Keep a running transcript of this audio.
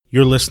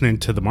You're listening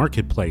to The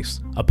Marketplace,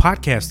 a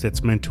podcast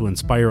that's meant to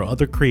inspire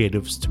other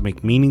creatives to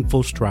make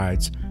meaningful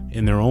strides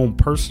in their own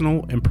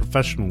personal and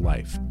professional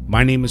life.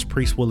 My name is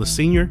Priest Willis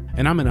Sr.,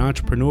 and I'm an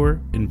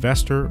entrepreneur,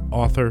 investor,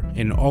 author,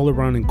 and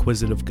all-around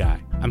inquisitive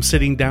guy. I'm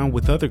sitting down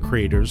with other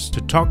creators to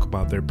talk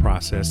about their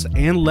process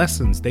and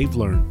lessons they've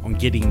learned on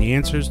getting the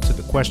answers to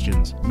the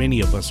questions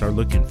many of us are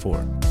looking for.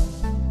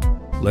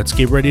 Let's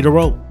get ready to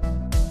roll.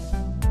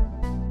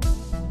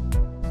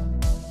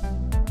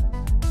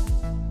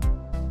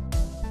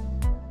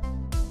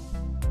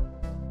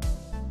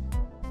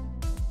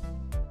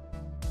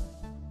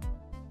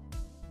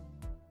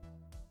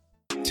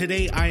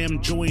 Today, I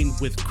am joined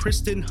with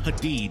Kristen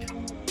Hadid,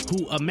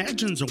 who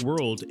imagines a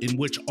world in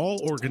which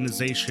all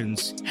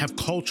organizations have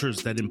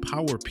cultures that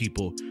empower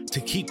people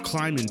to keep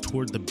climbing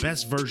toward the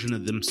best version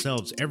of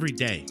themselves every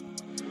day.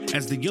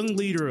 As the young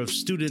leader of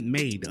Student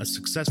Made, a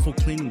successful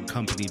cleaning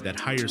company that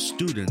hires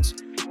students,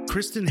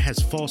 Kristen has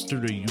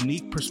fostered a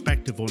unique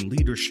perspective on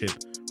leadership,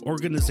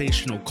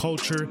 organizational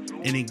culture,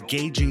 and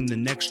engaging the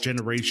next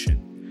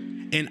generation.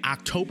 In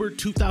October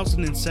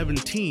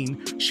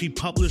 2017, she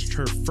published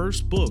her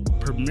first book,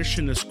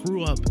 Permission to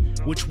Screw Up,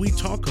 which we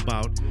talk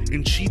about,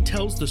 and she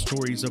tells the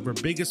stories of her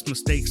biggest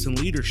mistakes in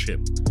leadership.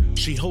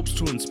 She hopes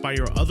to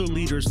inspire other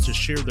leaders to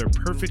share their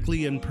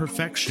perfectly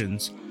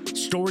imperfections,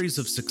 stories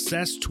of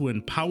success to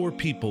empower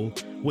people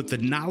with the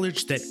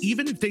knowledge that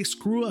even if they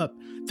screw up,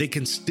 they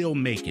can still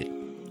make it.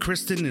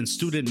 Kristen and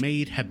Student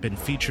Made have been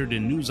featured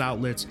in news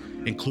outlets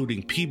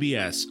including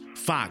PBS,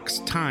 Fox,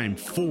 Time,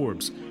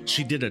 Forbes.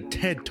 She did a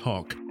TED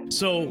Talk.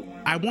 So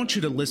I want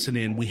you to listen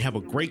in. We have a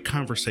great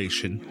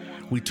conversation.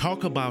 We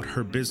talk about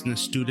her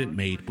business, Student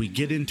Made. We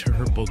get into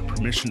her book,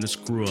 Permission to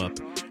Screw Up,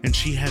 and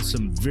she has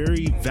some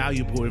very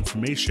valuable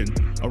information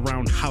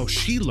around how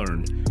she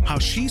learned, how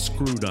she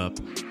screwed up,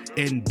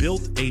 and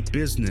built a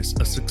business,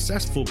 a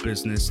successful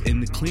business in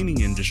the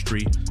cleaning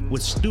industry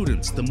with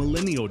students, the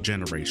millennial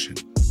generation.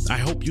 I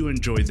hope you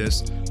enjoy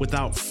this.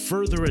 Without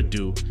further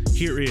ado,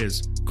 here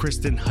is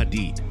Kristen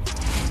Hadid.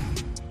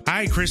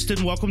 Hi,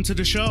 Kristen. Welcome to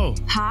the show.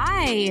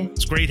 Hi.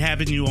 It's great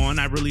having you on.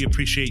 I really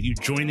appreciate you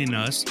joining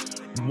us.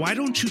 Why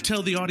don't you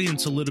tell the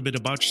audience a little bit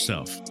about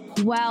yourself?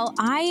 Well,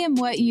 I am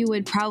what you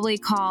would probably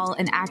call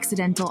an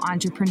accidental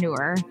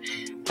entrepreneur.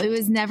 It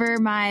was never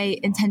my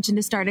intention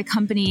to start a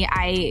company.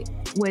 I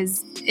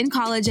was in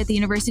college at the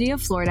University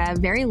of Florida,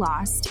 very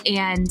lost,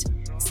 and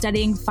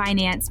studying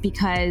finance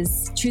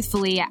because,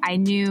 truthfully, I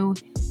knew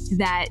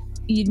that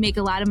you'd make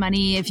a lot of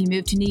money if you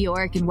moved to New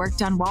York and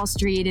worked on Wall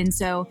Street. And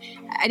so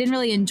I didn't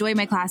really enjoy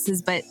my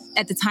classes, but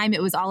at the time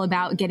it was all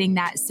about getting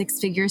that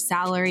six-figure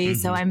salary. Mm-hmm.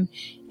 So I'm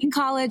in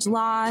college,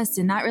 lost,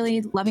 and not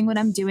really loving what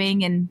I'm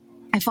doing. And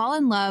I fall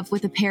in love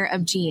with a pair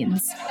of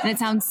jeans. And it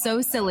sounds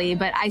so silly,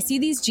 but I see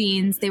these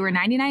jeans. They were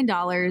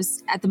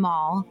 $99 at the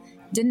mall.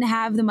 Didn't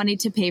have the money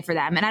to pay for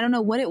them. And I don't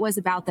know what it was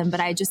about them, but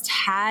I just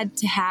had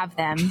to have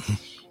them.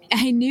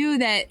 I knew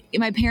that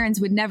my parents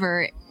would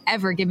never,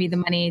 ever give me the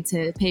money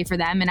to pay for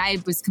them. And I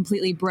was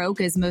completely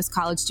broke, as most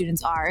college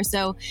students are.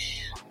 So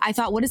I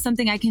thought, what is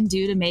something I can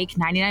do to make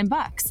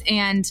 $99?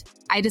 And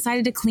I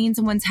decided to clean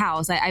someone's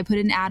house. I put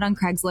an ad on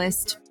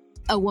Craigslist.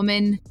 A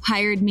woman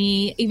hired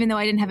me, even though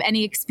I didn't have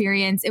any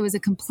experience. It was a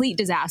complete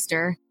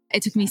disaster.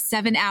 It took me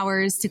 7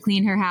 hours to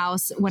clean her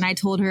house when I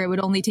told her it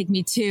would only take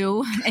me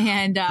 2.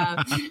 And,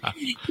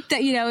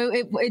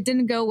 it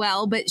didn't go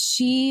well, but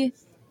she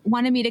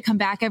wanted me to come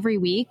back every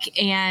week.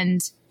 And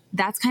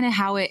that's kind of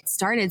how it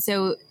started.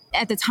 So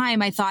at the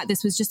time, I thought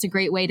this was just a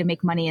great way to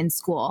make money in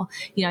school.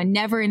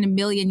 Never in a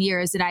million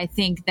years did I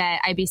think that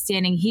I'd be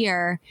standing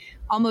here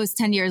almost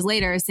 10 years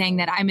later saying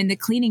that I'm in the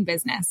cleaning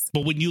business.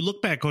 But when you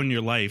look back on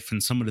your life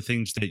and some of the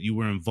things that you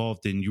were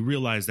involved in, you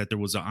realize that there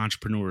was an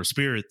entrepreneurial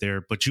spirit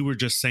there, but you were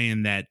just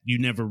saying that you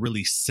never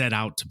really set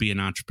out to be an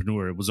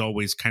entrepreneur. It was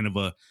always kind of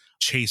a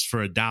chase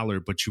for a dollar,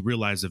 but you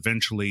realize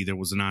eventually there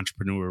was an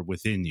entrepreneur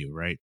within you,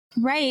 right?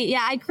 Right.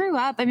 Yeah. I grew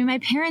up. My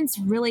parents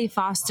really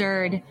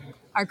fostered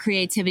our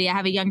creativity. I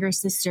have a younger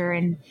sister,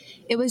 and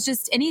it was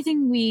just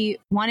anything we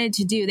wanted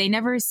to do. They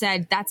never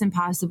said that's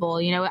impossible.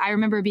 I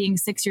remember being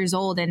 6 years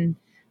old and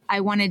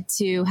I wanted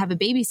to have a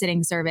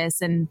babysitting service,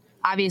 and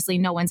obviously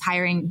no one's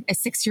hiring a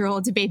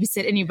 6-year-old to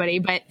babysit anybody,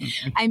 but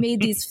I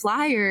made these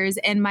flyers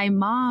and my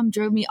mom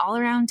drove me all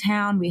around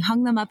town. We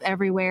hung them up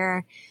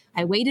everywhere.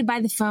 I waited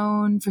by the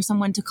phone for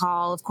someone to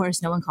call. Of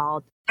course, no one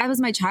called. That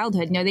was my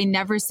childhood. They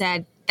never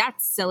said,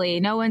 that's silly.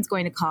 No one's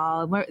going to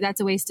call. That's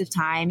a waste of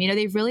time.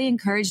 They've really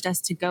encouraged us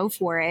to go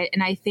for it.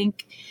 And I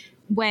think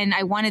when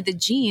I wanted the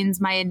jeans,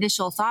 my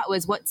initial thought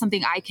was, what's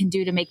something I can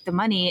do to make the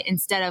money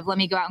instead of let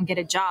me go out and get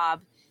a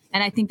job?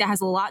 And I think that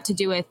has a lot to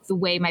do with the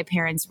way my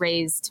parents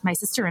raised my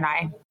sister and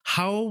I.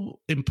 How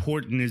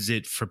important is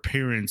it for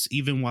parents,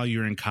 even while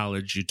you're in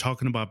college? You're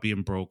talking about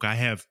being broke. I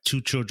have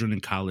 2 children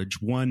in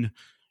college. One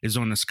is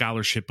on a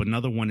scholarship.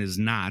 Another one is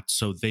not.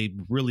 So they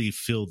really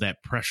feel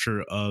that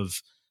pressure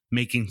of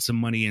making some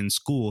money in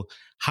school.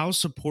 How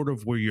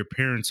supportive were your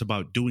parents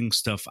about doing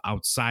stuff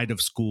outside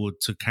of school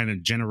to kind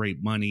of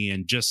generate money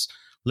and just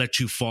let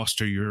you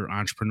foster your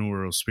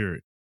entrepreneurial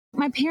spirit?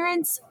 My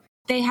parents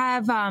They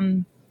have,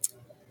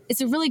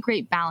 it's a really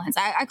great balance.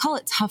 I call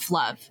it tough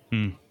love.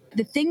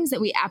 The things that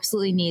we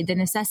absolutely need, the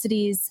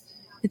necessities,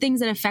 the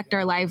things that affect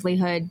our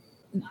livelihood.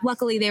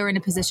 Luckily, they were in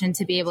a position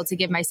to be able to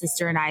give my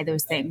sister and I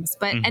those things.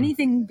 But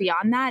anything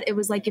beyond that, it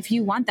was like, if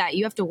you want that,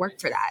 you have to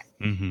work for that.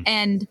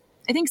 And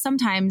I think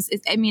sometimes,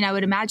 I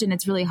would imagine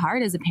it's really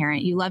hard as a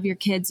parent. You love your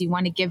kids. You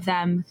want to give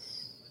them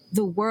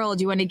the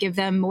world. You want to give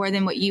them more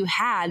than what you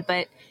had.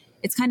 But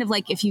it's kind of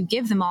like if you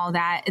give them all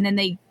that and then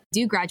they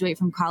do graduate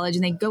from college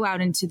and they go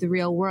out into the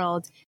real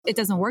world, it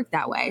doesn't work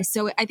that way.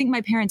 So I think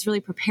my parents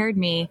really prepared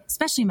me,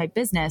 especially in my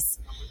business,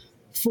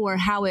 for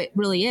how it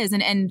really is.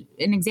 And an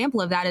example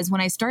of that is when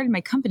I started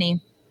my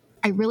company,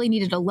 I really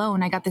needed a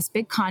loan. I got this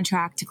big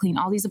contract to clean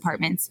all these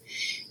apartments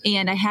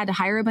and I had to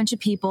hire a bunch of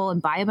people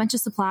and buy a bunch of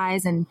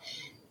supplies, and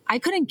I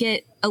couldn't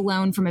get a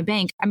loan from a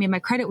bank. My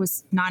credit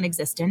was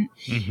non-existent.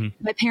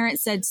 My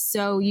parents said,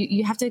 so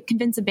you have to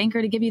convince a banker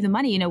to give you the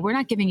money. We're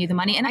not giving you the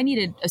money. And I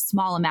needed a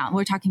small amount.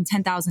 We're talking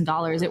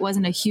 $10,000. It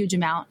wasn't a huge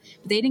amount,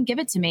 but they didn't give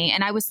it to me.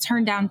 And I was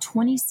turned down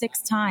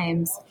 26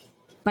 times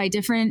by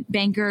different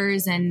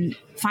bankers. And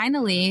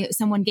finally,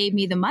 someone gave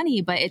me the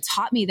money, but it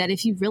taught me that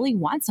if you really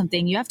want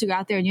something, you have to go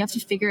out there and you have to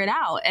figure it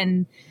out.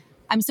 And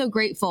I'm so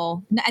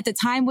grateful. At the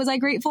time, was I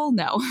grateful?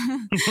 No.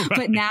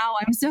 But now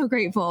I'm so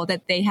grateful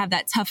that they have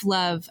that tough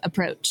love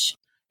approach.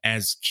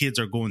 As kids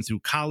are going through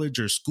college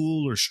or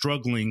school or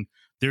struggling,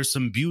 there's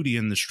some beauty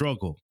in the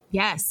struggle.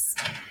 Yes,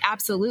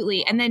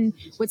 absolutely. And then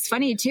what's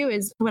funny too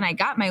is when I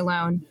got my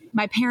loan,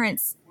 my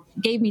parents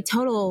gave me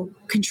total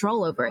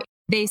control over it.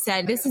 They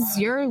said, this is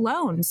your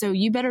loan, so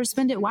you better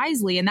spend it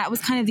wisely. And that was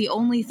kind of the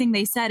only thing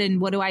they said. And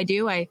what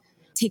do? I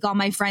take all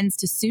my friends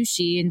to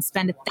sushi and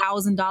spend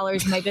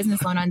 $1,000 in my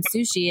business loan on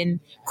sushi, and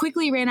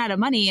quickly ran out of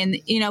money. And,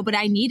 but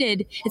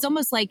it's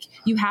almost like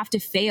you have to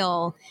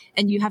fail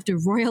and you have to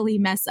royally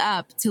mess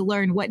up to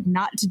learn what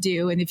not to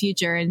do in the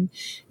future. And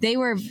they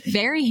were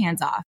very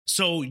hands off.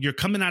 So you're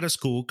coming out of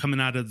school, coming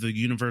out of the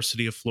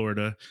University of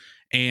Florida,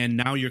 and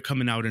now you're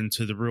coming out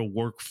into the real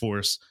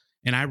workforce.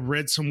 And I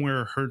read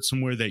somewhere or heard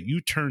somewhere that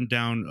you turned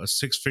down a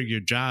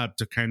 6-figure job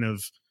to kind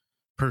of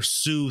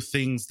pursue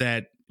things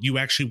that you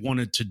actually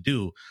wanted to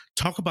do.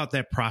 Talk about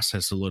that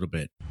process a little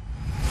bit.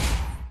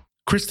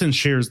 Kristen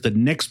shares the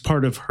next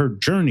part of her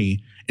journey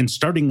in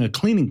starting a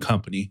cleaning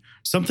company,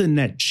 something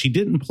that she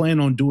didn't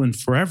plan on doing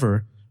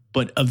forever,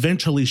 but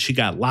eventually she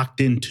got locked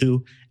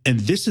into.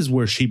 And this is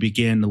where she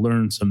began to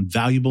learn some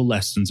valuable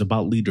lessons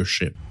about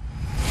leadership.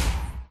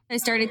 I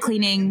started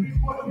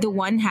cleaning the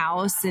one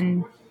house,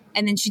 and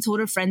then she told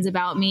her friends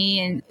about me.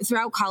 And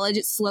throughout college,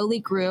 it slowly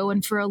grew.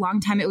 And for a long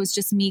time, it was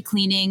just me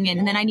cleaning.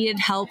 And then I needed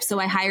help, so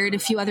I hired a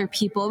few other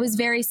people. It was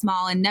very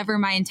small and never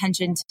my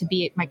intention to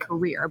be my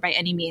career by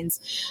any means.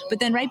 But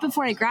then right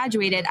before I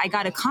graduated, I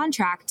got a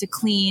contract to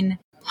clean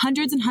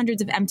hundreds and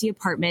hundreds of empty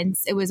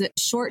apartments. It was a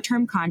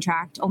short-term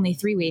contract, only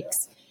 3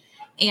 weeks.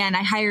 And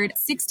I hired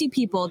 60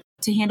 people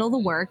to handle the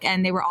work,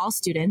 and they were all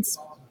students.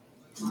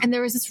 And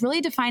there was this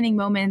really defining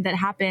moment that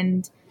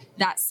happened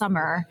that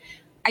summer.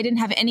 I didn't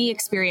have any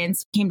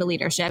experience, came to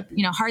leadership,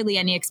 hardly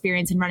any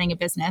experience in running a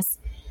business.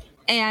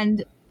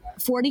 And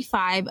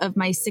 45 of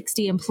my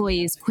 60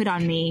 employees quit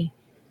on me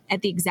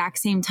at the exact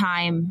same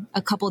time,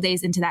 a couple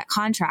days into that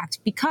contract,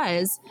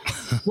 because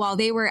while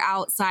they were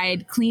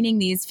outside cleaning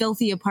these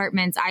filthy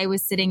apartments, I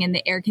was sitting in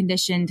the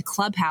air-conditioned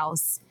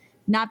clubhouse.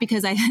 Not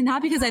because I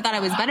thought I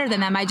was better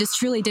than them. I just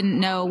truly didn't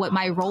know what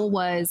my role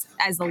was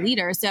as the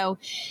leader. So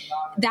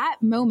that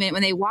moment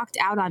when they walked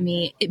out on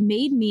me, it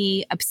made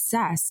me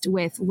obsessed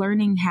with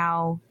learning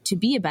how to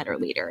be a better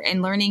leader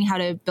and learning how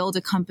to build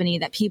a company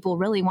that people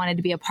really wanted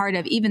to be a part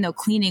of, even though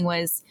cleaning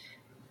was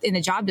in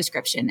the job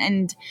description.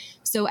 And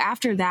so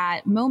after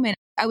that moment,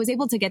 I was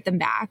able to get them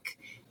back.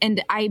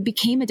 And I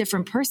became a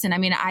different person.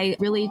 I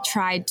really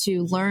tried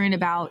to learn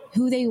about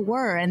who they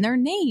were and their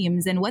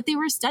names and what they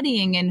were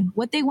studying and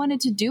what they wanted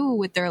to do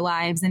with their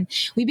lives. And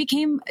we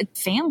became a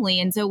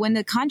family. And so when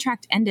the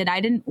contract ended, I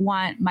didn't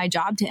want my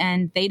job to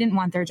end. They didn't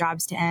want their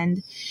jobs to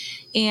end.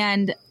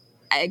 And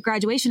at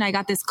graduation, I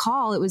got this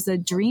call. It was a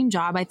dream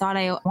job I thought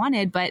I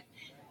wanted, but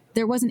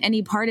there wasn't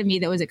any part of me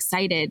that was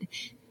excited.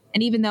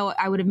 And even though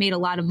I would have made a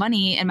lot of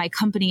money, and my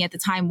company at the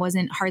time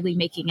wasn't hardly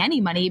making any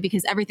money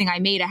because everything I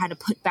made, I had to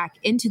put back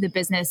into the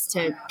business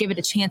to give it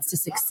a chance to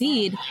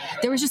succeed,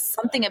 there was just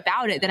something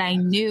about it that I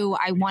knew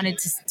I wanted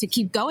to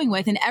keep going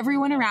with. And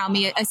everyone around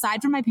me,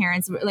 aside from my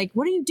parents, were like,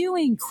 what are you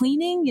doing?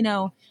 Cleaning?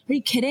 Are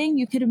you kidding?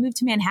 You could have moved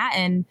to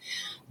Manhattan.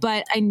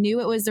 But I knew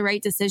it was the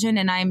right decision.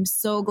 And I'm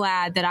so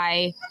glad that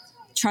I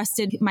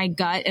trusted my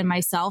gut and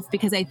myself,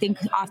 because I think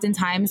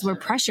oftentimes we're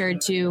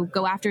pressured to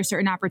go after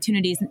certain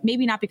opportunities,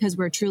 maybe not because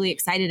we're truly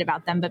excited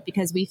about them, but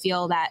because we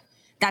feel that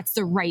that's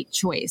the right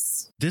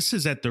choice. This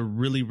is at the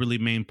really, really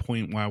main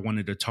point why I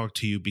wanted to talk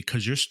to you,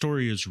 because your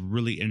story is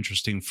really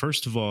interesting.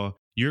 First of all,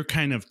 you're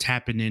kind of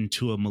tapping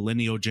into a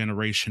millennial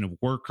generation of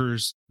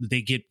workers.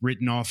 They get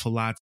written off a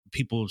lot.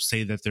 People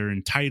say that they're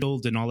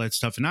entitled and all that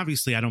stuff. And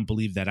obviously, I don't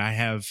believe that. I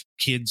have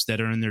kids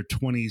that are in their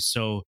 20s,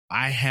 so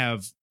I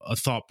have a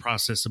thought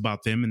process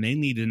about them, and they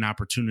needed an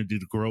opportunity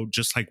to grow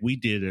just like we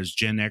did as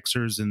Gen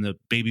Xers and the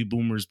baby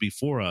boomers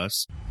before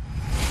us.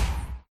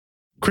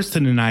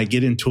 Kristen and I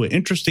get into an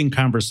interesting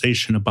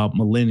conversation about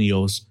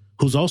millennials,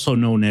 who's also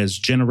known as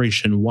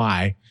Generation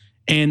Y.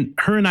 And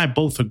her and I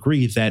both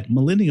agree that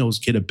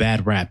millennials get a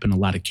bad rap in a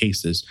lot of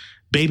cases.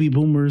 Baby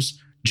boomers,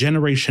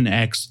 Generation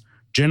X,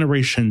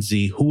 Generation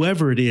Z,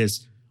 whoever it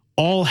is,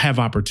 all have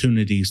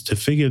opportunities to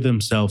figure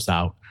themselves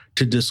out,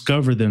 to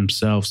discover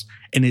themselves,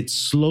 and it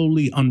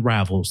slowly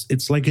unravels.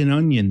 It's like an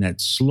onion that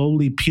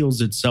slowly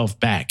peels itself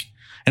back.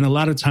 And a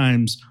lot of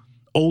times,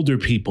 older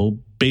people,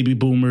 baby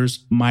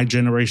boomers, my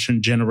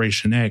generation,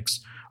 Generation X,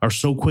 are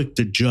so quick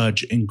to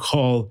judge and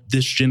call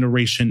this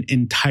generation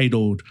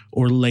entitled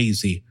or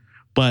lazy.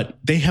 But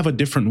they have a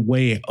different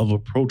way of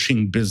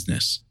approaching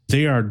business.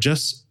 They are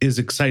just as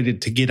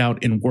excited to get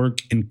out and work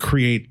and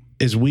create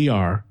as we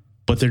are,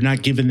 but they're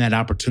not given that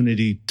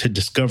opportunity to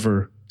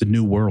discover the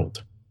new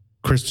world.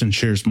 Kristen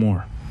shares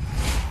more.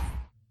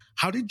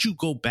 How did you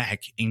go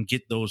back and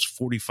get those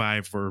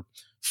 45 or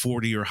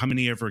 40 or how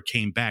many ever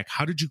came back?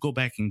 How did you go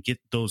back and get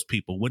those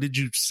people? What did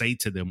you say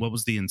to them? What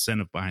was the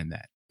incentive behind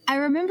that? I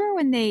remember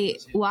when they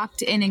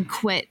walked in and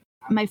quit,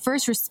 my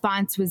first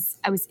response was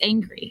I was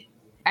angry.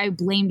 I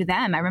blamed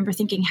them. I remember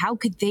thinking, how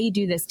could they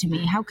do this to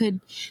me? How could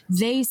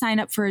they sign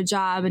up for a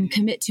job and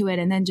commit to it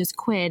and then just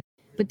quit?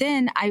 But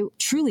then I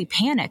truly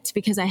panicked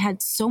because I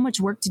had so much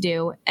work to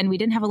do and we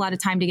didn't have a lot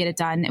of time to get it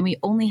done. And we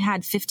only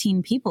had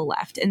 15 people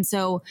left. And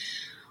so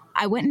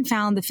I went and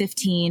found the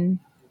 15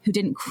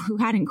 who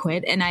hadn't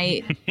quit. And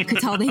I could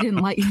tell they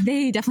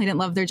definitely didn't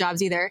love their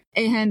jobs either.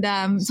 And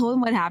told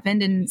them what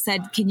happened and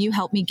said, can you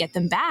help me get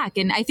them back?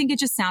 And I think it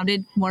just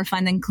sounded more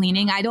fun than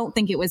cleaning. I don't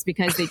think it was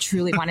because they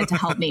truly wanted to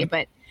help me,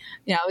 but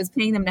I was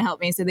paying them to help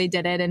me. So they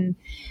did it. And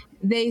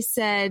they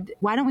said,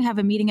 why don't we have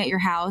a meeting at your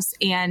house?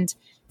 And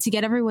to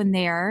get everyone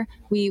there,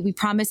 we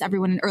promised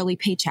everyone an early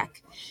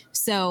paycheck.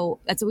 So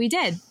that's what we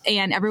did.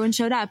 And everyone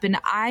showed up and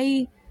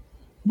I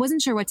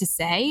wasn't sure what to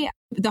say.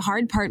 The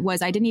hard part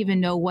was I didn't even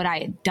know what I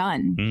had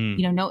done.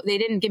 No, they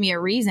didn't give me a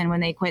reason when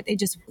they quit. They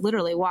just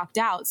literally walked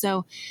out.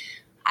 So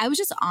I was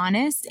just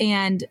honest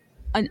and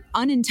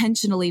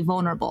unintentionally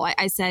vulnerable.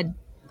 I said,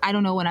 I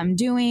don't know what I'm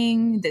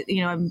doing.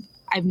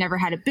 I've never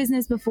had a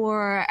business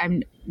before.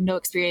 I'm no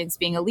experience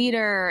being a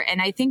leader.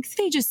 And I think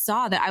they just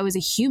saw that I was a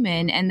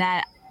human and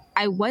that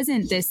I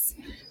wasn't this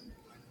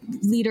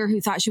leader who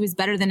thought she was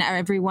better than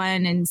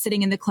everyone and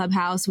sitting in the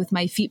clubhouse with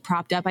my feet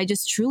propped up. I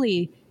just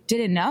truly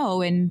didn't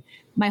know. And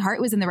my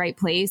heart was in the right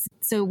place.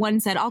 So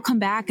one said, I'll come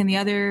back. And the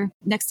other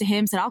next to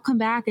him said, I'll come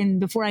back. And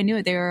before I knew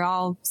it, they were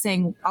all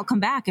saying, I'll come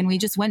back. And we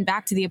just went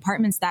back to the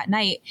apartments that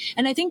night.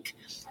 And I think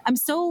I'm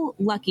so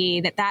lucky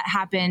that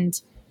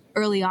happened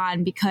early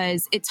on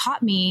because it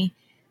taught me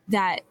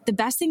that the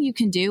best thing you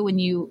can do when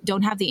you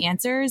don't have the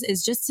answers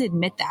is just to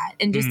admit that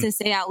and just to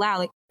say out loud,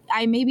 like,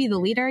 I may be the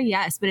leader,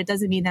 yes, but it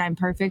doesn't mean that I'm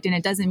perfect. And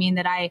it doesn't mean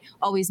that I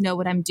always know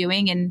what I'm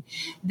doing. And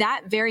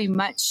that very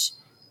much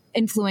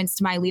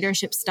influenced my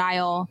leadership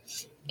style.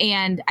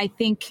 And I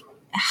think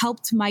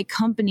helped my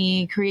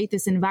company create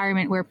this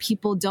environment where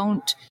people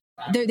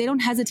they don't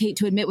hesitate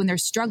to admit when they're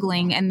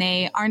struggling and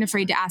they aren't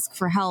afraid to ask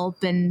for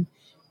help. And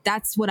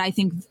that's what I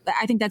think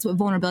that's what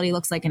vulnerability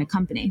looks like in a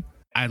company.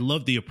 I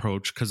love the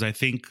approach because I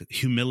think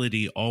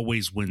humility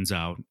always wins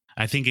out.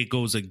 I think it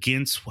goes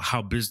against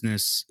how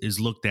business is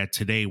looked at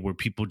today, where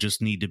people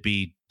just need to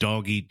be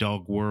dog eat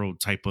dog world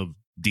type of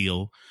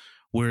deal,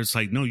 where it's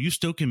like, no, you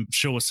still can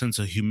show a sense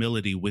of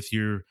humility with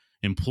your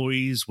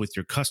employees, with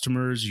your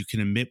customers. You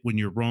can admit when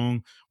you're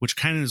wrong, which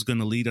kind of is going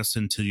to lead us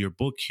into your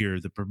book here,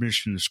 The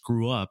Permission to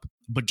Screw Up.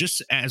 But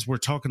just as we're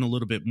talking a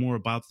little bit more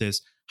about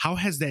this, how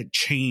has that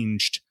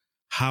changed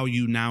how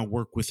you now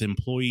work with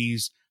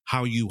employees,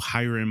 how you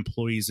hire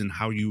employees, and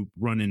how you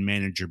run and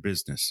manage your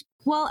business?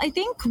 Well, I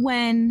think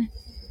when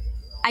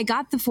I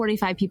got the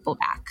 45 people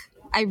back,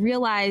 I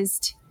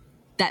realized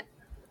that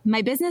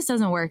my business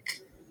doesn't work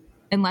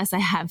unless I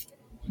have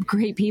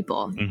great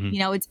people.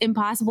 It's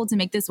impossible to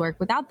make this work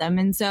without them.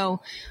 And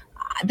so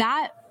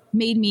that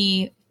made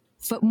me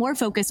more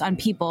focused on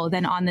people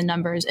than on the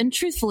numbers. And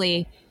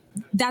truthfully,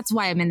 that's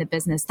why I'm in the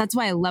business. That's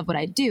why I love what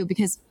I do,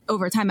 because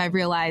over time I've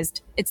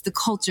realized it's the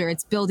culture,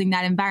 it's building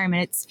that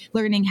environment, it's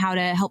learning how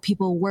to help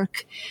people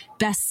work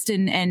best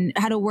and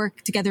how to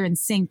work together in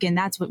sync. And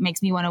that's what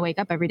makes me want to wake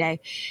up every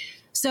day.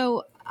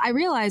 So I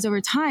realized over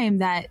time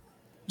that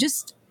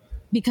just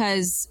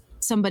because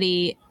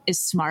somebody is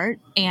smart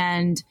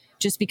and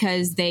just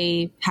because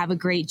they have a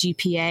great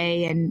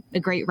GPA and a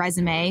great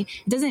resume,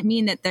 it doesn't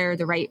mean that they're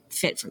the right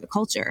fit for the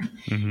culture.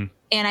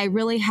 And I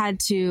really had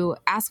to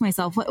ask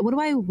myself, what do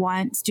I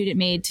want Student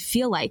Made to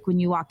feel like when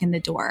you walk in the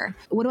door?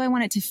 What do I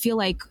want it to feel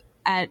like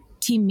at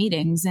team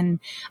meetings? And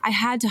I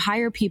had to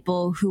hire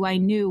people who I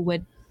knew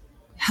would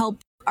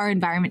help our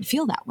environment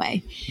feel that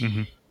way.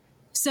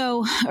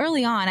 So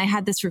early on, I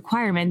had this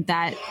requirement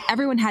that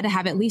everyone had to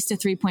have at least a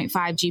 3.5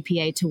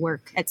 GPA to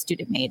work at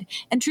Student Made.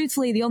 And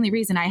truthfully, the only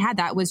reason I had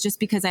that was just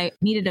because I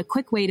needed a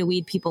quick way to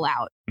weed people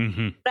out.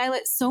 But I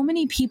let so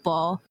many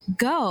people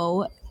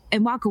go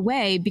and walk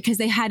away because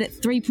they had a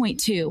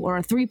 3.2 or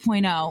a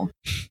 3.0.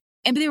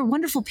 And they were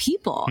wonderful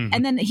people. Mm-hmm.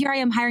 And then here I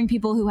am hiring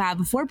people who have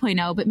a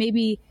 4.0, but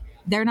maybe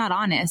they're not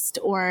honest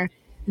or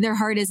their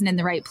heart isn't in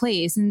the right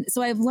place. And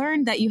so I've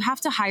learned that you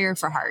have to hire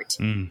for heart.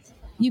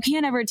 You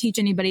can't ever teach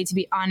anybody to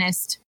be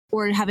honest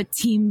or have a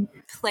team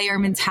player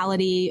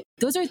mentality.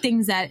 Those are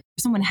things that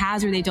someone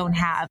has or they don't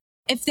have.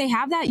 If they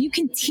have that, you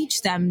can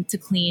teach them to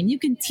clean. You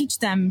can teach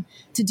them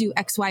to do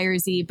X, Y, or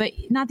Z, but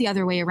not the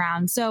other way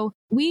around. So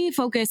we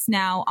focus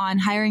now on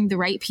hiring the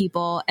right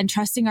people and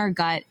trusting our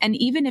gut. And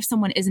even if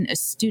someone isn't a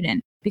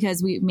student,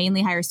 because we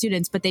mainly hire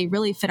students, but they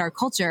really fit our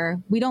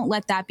culture, we don't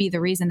let that be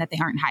the reason that they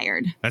aren't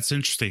hired. That's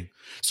interesting.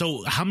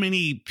 So how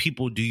many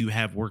people do you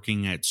have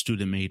working at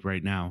Student Made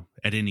right now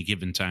at any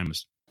given time?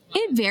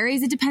 It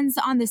varies. It depends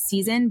on the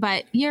season,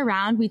 but year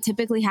round, we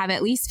typically have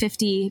at least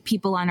 50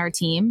 people on our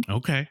team.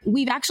 Okay.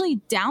 We've actually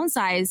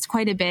downsized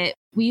quite a bit.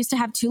 We used to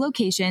have 2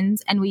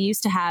 locations and we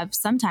used to have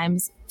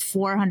sometimes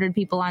 400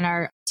 people on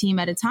our team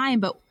at a time.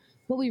 But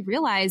what we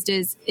realized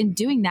is in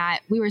doing that,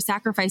 we were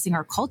sacrificing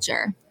our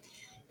culture.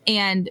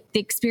 And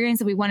the experience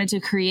that we wanted to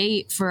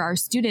create for our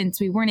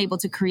students, we weren't able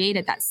to create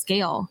at that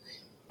scale.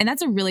 And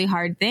that's a really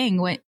hard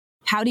thing.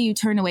 How do you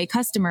turn away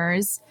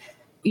customers?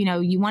 You know,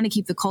 you want to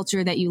keep the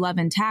culture that you love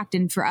intact.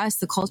 And for us,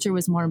 the culture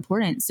was more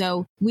important.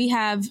 So we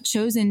have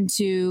chosen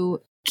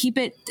to keep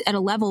it at a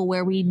level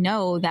where we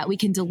know that we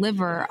can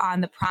deliver on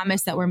the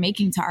promise that we're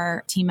making to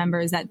our team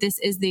members, that this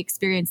is the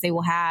experience they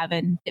will have.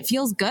 And it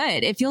feels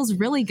good. It feels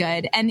really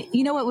good. And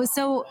you know, what was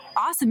so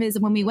awesome is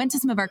when we went to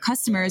some of our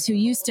customers who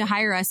used to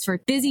hire us for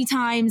busy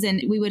times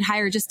and we would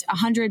hire just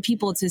 100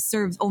 people to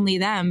serve only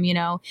them, you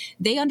know,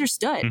 they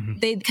understood. Mm-hmm.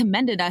 They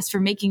commended us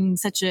for making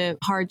such a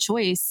hard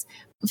choice.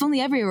 If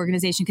only every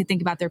organization could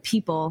think about their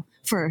people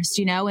first,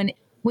 you know, and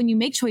when you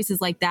make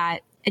choices like that,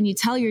 and you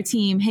tell your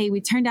team, hey, we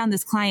turned down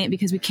this client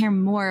because we care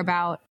more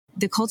about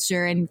the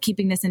culture and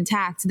keeping this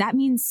intact, that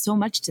means so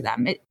much to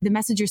them. The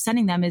message you're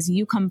sending them is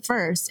you come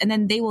first, and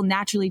then they will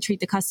naturally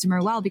treat the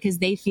customer well because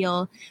they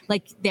feel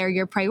like they're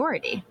your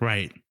priority.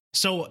 Right.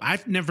 So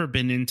I've never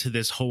been into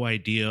this whole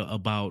idea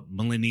about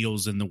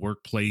millennials in the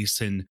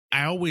workplace. And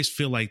I always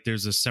feel like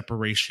there's a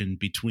separation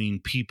between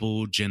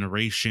people,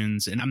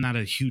 generations, and I'm not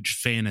a huge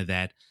fan of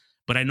that.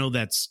 But I know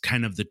that's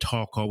kind of the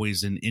talk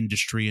always in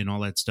industry and all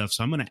that stuff.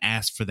 So I'm going to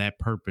ask for that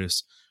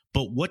purpose.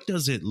 But what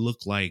does it look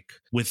like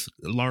with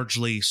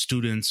largely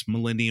students,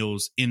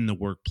 millennials in the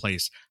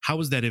workplace? How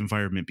is that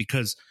environment?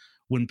 Because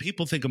when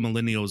people think of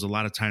millennials, a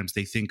lot of times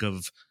they think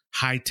of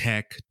high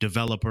tech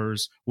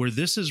developers, where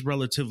this is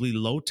relatively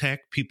low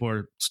tech. People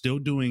are still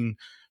doing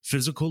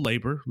physical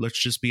labor. Let's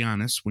just be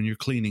honest, when you're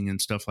cleaning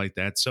and stuff like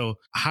that. So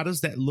how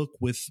does that look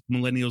with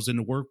millennials in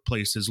the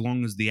workplace as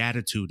long as the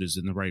attitude is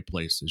in the right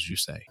place, as you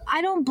say?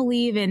 I don't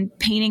believe in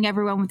painting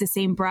everyone with the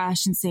same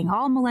brush and saying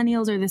all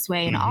millennials are this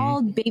way and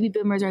all baby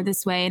boomers are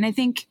this way. And I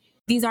think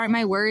these aren't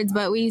my words,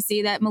 but we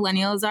see that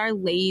millennials are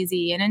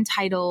lazy and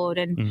entitled.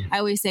 And I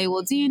always say,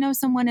 well, do you know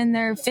someone in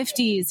their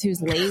 50s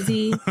who's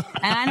lazy? And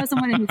I know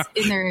someone who's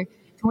in their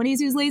 20s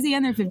who's lazy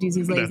and their 50s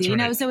who's lazy, right. You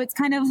know? So it's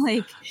kind of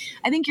like,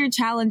 I think your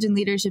challenge in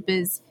leadership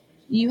is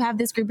you have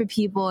this group of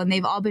people and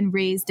they've all been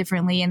raised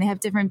differently and they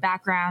have different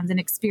backgrounds and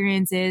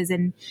experiences.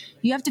 And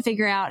you have to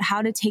figure out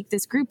how to take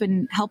this group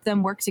and help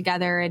them work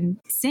together and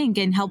sync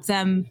and help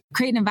them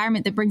create an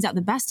environment that brings out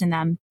the best in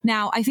them.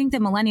 Now, I think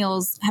that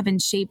millennials have been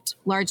shaped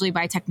largely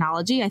by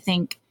technology. I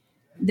think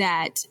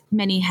that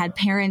many had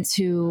parents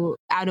who,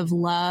 out of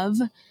love,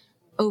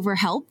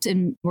 overhelped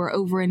and were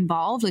over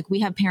involved. Like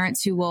we have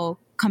parents who will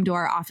come to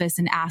our office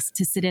and ask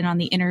to sit in on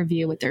the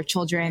interview with their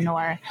children,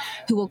 or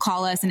who will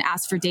call us and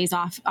ask for days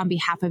off on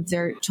behalf of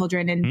their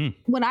children. And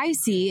what I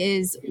see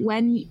is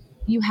when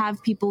you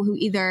have people who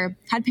either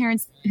had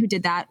parents who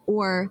did that,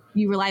 or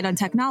you relied on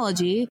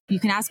technology, you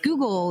can ask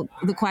Google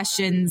the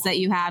questions that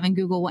you have and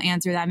Google will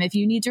answer them. If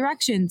you need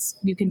directions,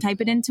 you can type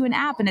it into an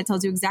app and it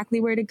tells you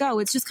exactly where to go.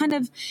 It's just kind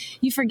of,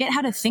 you forget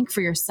how to think for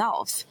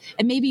yourself.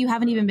 And maybe you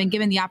haven't even been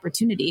given the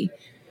opportunity.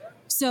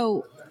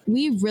 So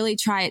we really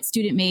try at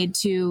Student Made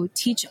to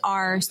teach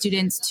our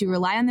students to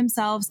rely on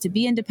themselves, to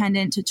be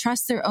independent, to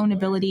trust their own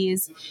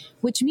abilities,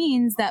 which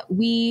means that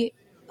we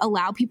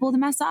allow people to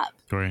mess up.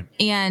 Right.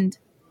 And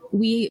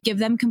we give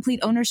them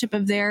complete ownership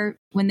of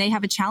when they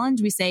have a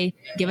challenge, we say,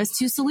 give us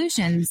 2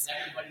 solutions.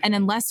 And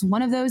unless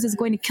one of those is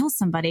going to kill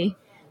somebody,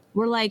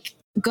 we're like,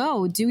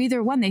 go do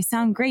either one. They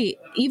sound great.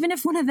 Even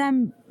if one of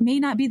them may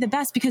not be the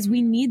best, because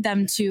we need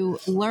them to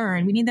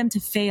learn. We need them to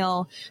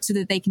fail so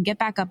that they can get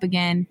back up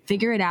again,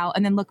 figure it out,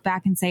 and then look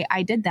back and say,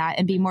 I did that,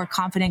 and be more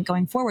confident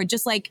going forward.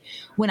 Just like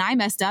when I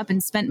messed up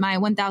and spent my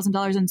 $1,000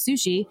 on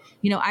sushi,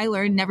 I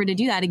learned never to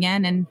do that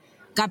again and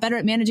got better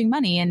at managing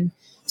money. And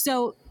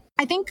so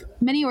I think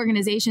many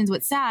organizations,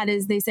 what's sad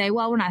is they say,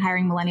 well, we're not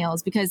hiring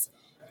millennials because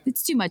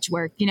it's too much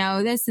work,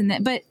 this and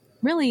that. But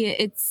really,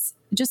 it's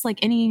just like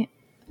any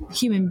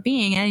human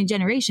being in any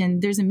generation,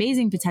 there's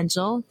amazing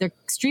potential. They're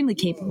extremely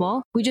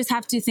capable. We just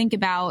have to think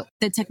about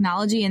the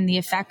technology and the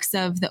effects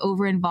of the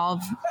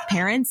over-involved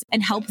parents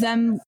and help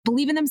them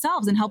believe in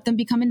themselves and help them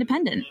become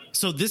independent.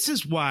 So this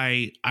is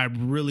why I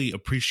really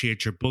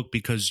appreciate your book,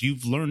 because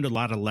you've learned a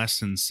lot of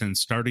lessons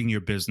since starting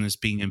your business,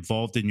 being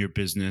involved in your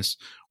business,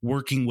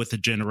 working with a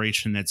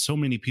generation that so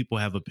many people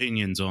have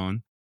opinions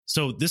on.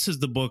 So this is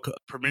the book,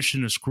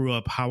 Permission to Screw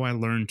Up: How I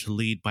Learned to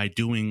Lead by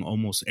Doing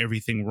Almost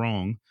Everything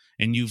Wrong.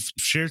 And you've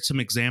shared some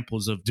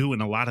examples of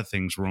doing a lot of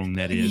things wrong,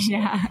 that is.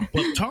 Yeah.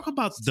 But talk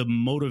about the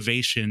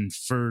motivation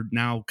for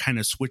now kind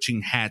of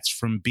switching hats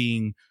from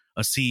being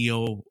a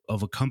CEO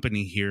of a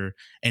company here,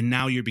 and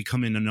now you're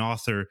becoming an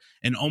author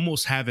and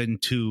almost having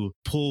to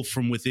pull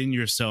from within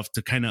yourself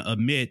to kind of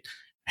admit,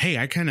 hey,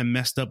 I kind of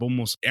messed up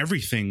almost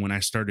everything when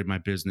I started my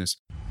business.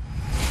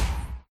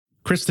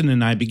 Kristen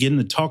and I begin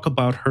to talk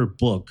about her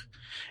book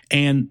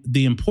and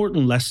the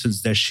important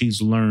lessons that she's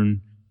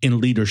learned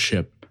in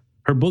leadership.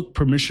 Her book,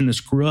 Permission to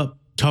Screw Up,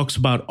 talks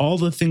about all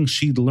the things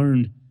she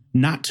learned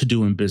not to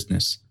do in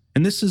business.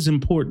 And this is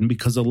important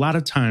because a lot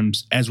of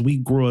times as we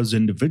grow as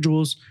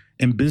individuals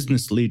and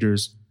business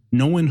leaders,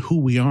 knowing who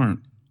we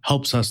aren't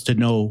helps us to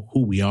know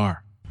who we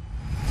are.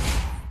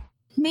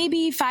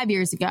 Maybe 5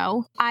 years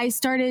ago, I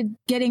started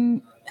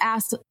getting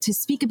asked to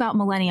speak about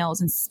millennials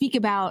and speak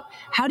about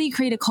how do you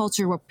create a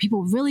culture where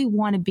people really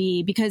want to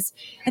be? Because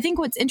I think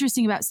what's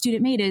interesting about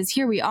Student Made is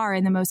here we are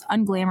in the most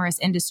unglamorous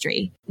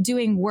industry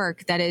doing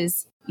work that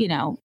is,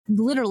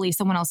 literally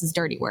someone else's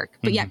dirty work,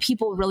 but yet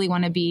people really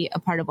want to be a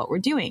part of what we're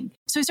doing.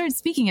 So I started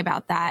speaking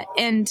about that.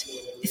 And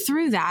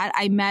through that,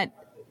 I met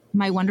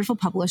my wonderful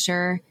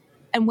publisher.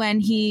 And when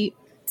he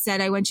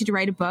said, I want you to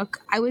write a book,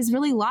 I was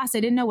really lost.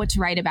 I didn't know what to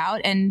write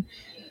about. And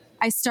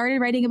I started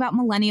writing about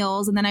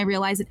millennials. And then I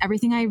realized that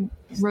everything I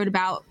wrote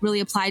about really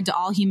applied to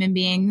all human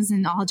beings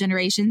and all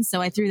generations.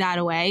 So I threw that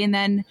away. And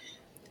then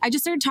I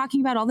just started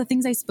talking about all the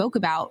things I spoke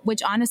about,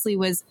 which honestly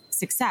was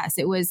success.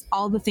 It was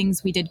all the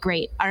things we did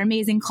great, our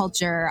amazing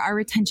culture, our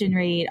retention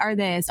rate, our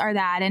this, our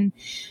that. And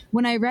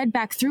when I read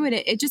back through it,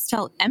 it just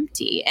felt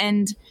empty.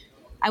 And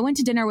I went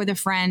to dinner with a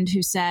friend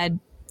who's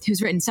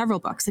written several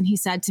books. And he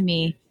said to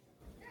me,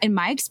 in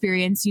my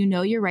experience,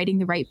 you're writing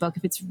the right book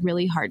if it's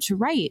really hard to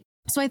write.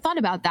 So I thought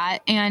about that,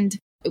 and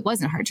it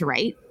wasn't hard to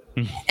write.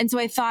 And so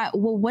I thought,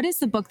 well, what is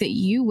the book that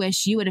you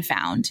wish you would have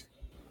found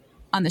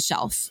on the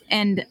shelf?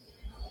 And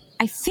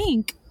I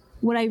think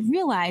what I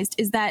realized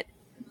is that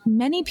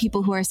many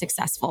people who are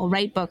successful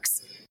write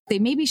books. They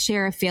maybe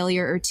share a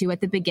failure or two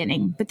at the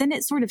beginning, but then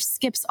it sort of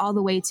skips all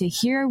the way to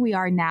here we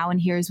are now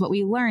and here's what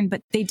we learned,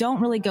 but they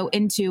don't really go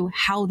into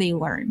how they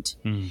learned.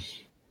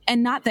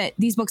 And not that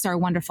these books are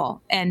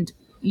wonderful and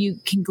you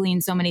can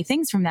glean so many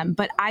things from them,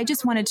 but I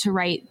just wanted to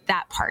write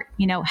that part.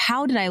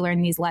 How did I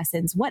learn these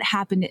lessons? What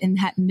happened in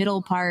that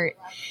middle part?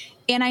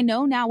 And I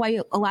know now why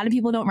a lot of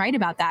people don't write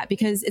about that,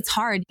 because it's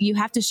hard. You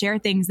have to share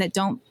things that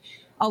don't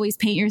always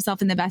paint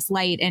yourself in the best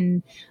light.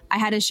 And I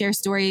had to share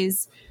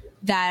stories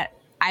that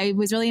I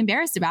was really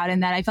embarrassed about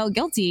and that I felt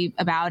guilty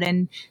about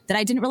and that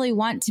I didn't really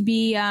want to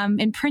be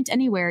in print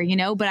anywhere,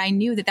 but I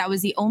knew that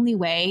was the only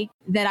way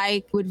that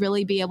I would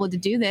really be able to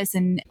do this.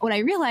 And what I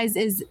realized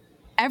is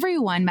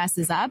everyone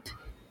messes up.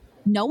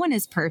 No one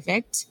is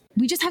perfect.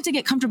 We just have to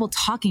get comfortable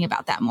talking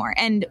about that more.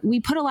 And we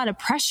put a lot of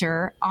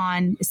pressure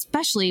on,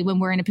 especially when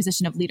we're in a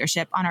position of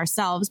leadership, on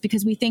ourselves,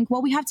 because we think,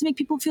 well, we have to make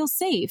people feel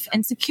safe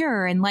and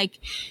secure. And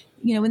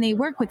when they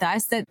work with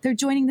us, that they're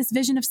joining this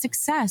vision of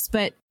success.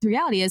 But the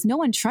reality is no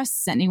one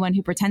trusts anyone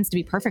who pretends to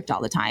be perfect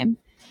all the time.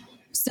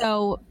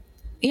 So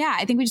yeah,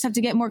 I think we just have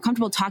to get more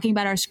comfortable talking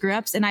about our screw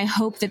ups. And I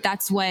hope that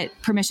that's what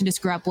Permission to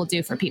Screw Up will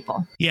do for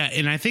people. Yeah,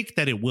 and I think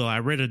that it will. I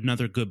read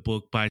another good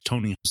book by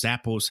Tony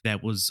Zappos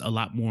that was a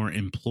lot more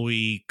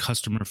employee,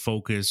 customer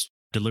focused,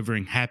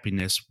 delivering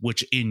happiness,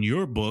 which in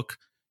your book,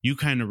 you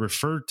kind of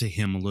referred to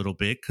him a little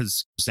bit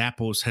because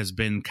Zappos has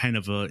been kind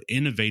of an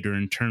innovator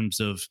in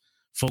terms of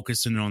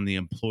focusing on the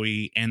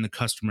employee and the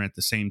customer at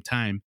the same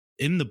time.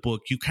 In the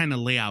book, you kind of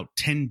lay out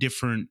 10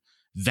 different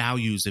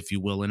values, if you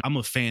will. And I'm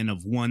a fan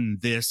of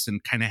this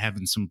and kind of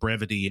having some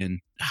brevity in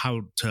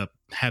how to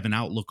have an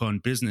outlook on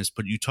business.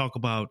 But you talk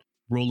about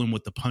rolling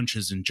with the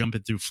punches and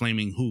jumping through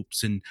flaming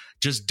hoops and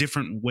just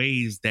different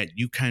ways that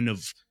you kind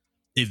of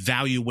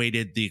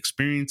evaluated the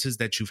experiences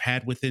that you've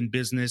had within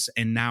business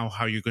and now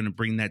how you're going to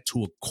bring that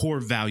to a core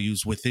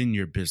values within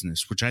your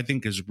business, which I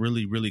think is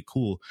really, really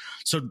cool.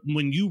 So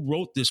when you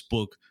wrote this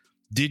book,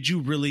 did you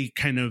really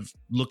kind of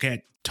look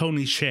at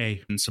Tony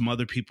Hsieh and some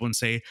other people and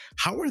say,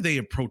 how are they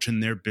approaching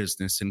their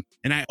business?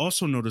 And I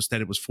also noticed that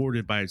it was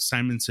forwarded by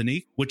Simon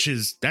Sinek,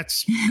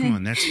 that's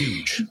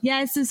huge.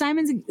 Yeah, so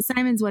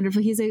Simon's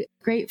wonderful. He's a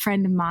great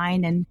friend of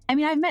mine. And I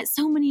mean, I've met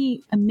so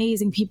many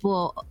amazing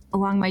people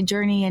along my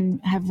journey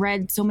and have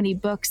read so many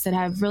books that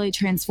have really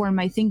transformed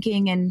my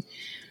thinking. And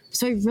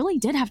so I really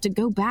did have to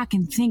go back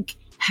and think,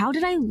 how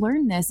did I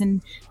learn this?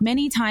 And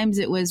many times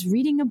it was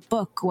reading a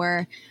book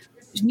or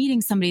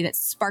meeting somebody that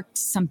sparked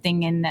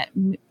something and that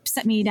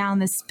set me down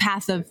this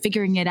path of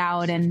figuring it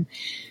out. And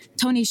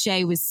Tony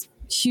Hsieh was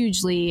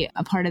hugely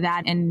a part of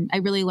that. And I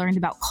really learned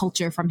about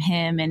culture from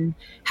him and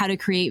how to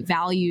create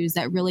values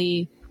that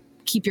really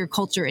keep your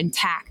culture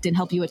intact and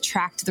help you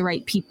attract the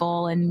right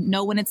people and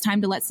know when it's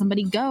time to let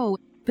somebody go.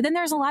 But then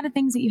there's a lot of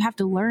things that you have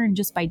to learn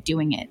just by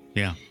doing it.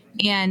 Yeah.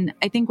 And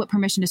I think what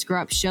Permission to Screw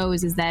Up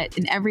shows is that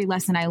in every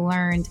lesson I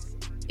learned,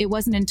 it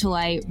wasn't until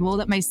I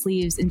rolled up my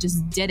sleeves and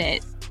just did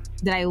it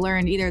that I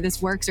learned either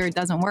this works or it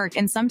doesn't work.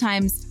 And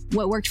sometimes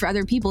what worked for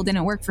other people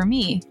didn't work for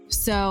me.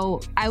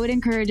 So I would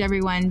encourage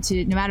everyone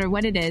to, no matter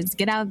what it is,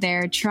 get out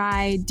there,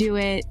 try, do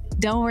it.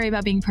 Don't worry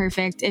about being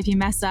perfect. If you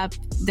mess up,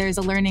 there's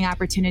a learning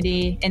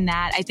opportunity in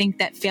that. I think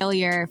that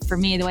failure, for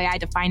me, the way I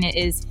define it,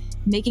 is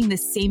making the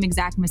same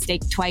exact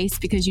mistake twice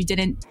because you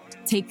didn't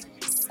take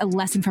a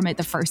lesson from it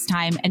the first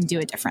time and do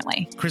it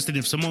differently. Kristen,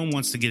 if someone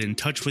wants to get in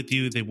touch with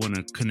you, they want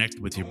to connect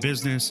with your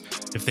business,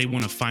 if they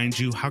want to find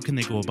you, how can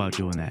they go about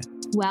doing that?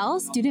 Well,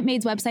 Student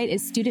Made's website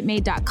is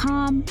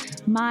studentmade.com.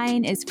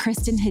 Mine is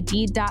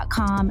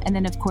kristenhadid.com. And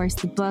then, of course,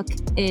 the book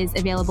is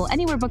available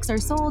anywhere books are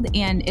sold,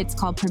 and it's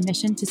called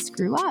Permission to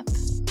Screw Up.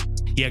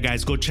 Yeah,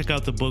 guys, go check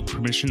out the book,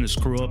 Permission to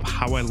Screw Up,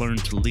 How I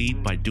Learned to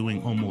Lead by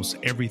Doing Almost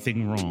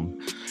Everything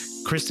Wrong.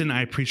 Kristen,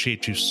 I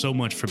appreciate you so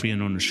much for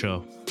being on the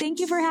show. Thank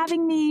you for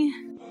having me.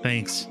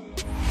 Thanks.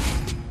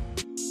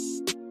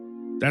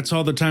 That's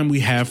all the time we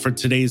have for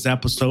today's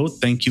episode.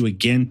 Thank you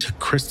again to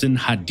Kristen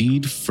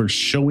Hadid for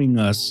showing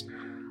us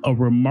a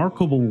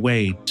remarkable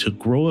way to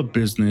grow a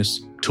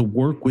business, to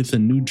work with a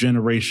new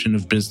generation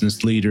of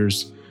business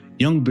leaders,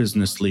 young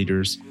business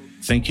leaders.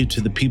 Thank you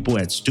to the people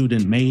at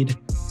Student Made.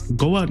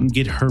 Go out and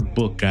get her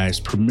book, guys,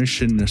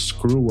 Permission to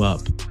Screw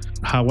Up,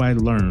 How I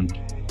Learned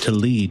to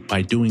Lead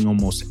by Doing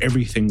Almost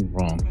Everything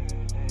Wrong.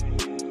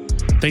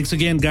 Thanks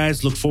again,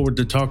 guys. Look forward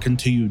to talking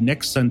to you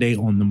next Sunday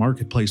on the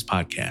Marketplace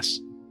Podcast.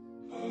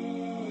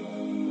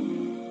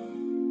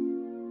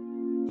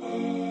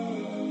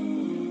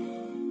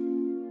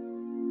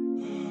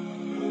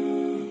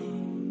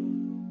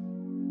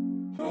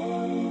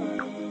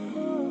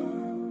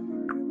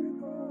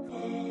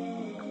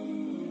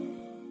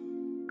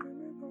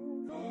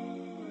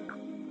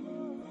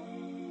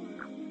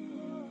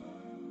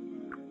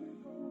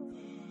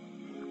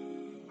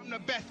 The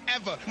best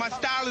ever. My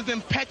style is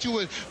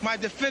impetuous. My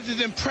defense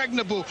is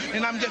impregnable,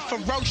 and I'm just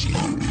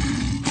ferocious.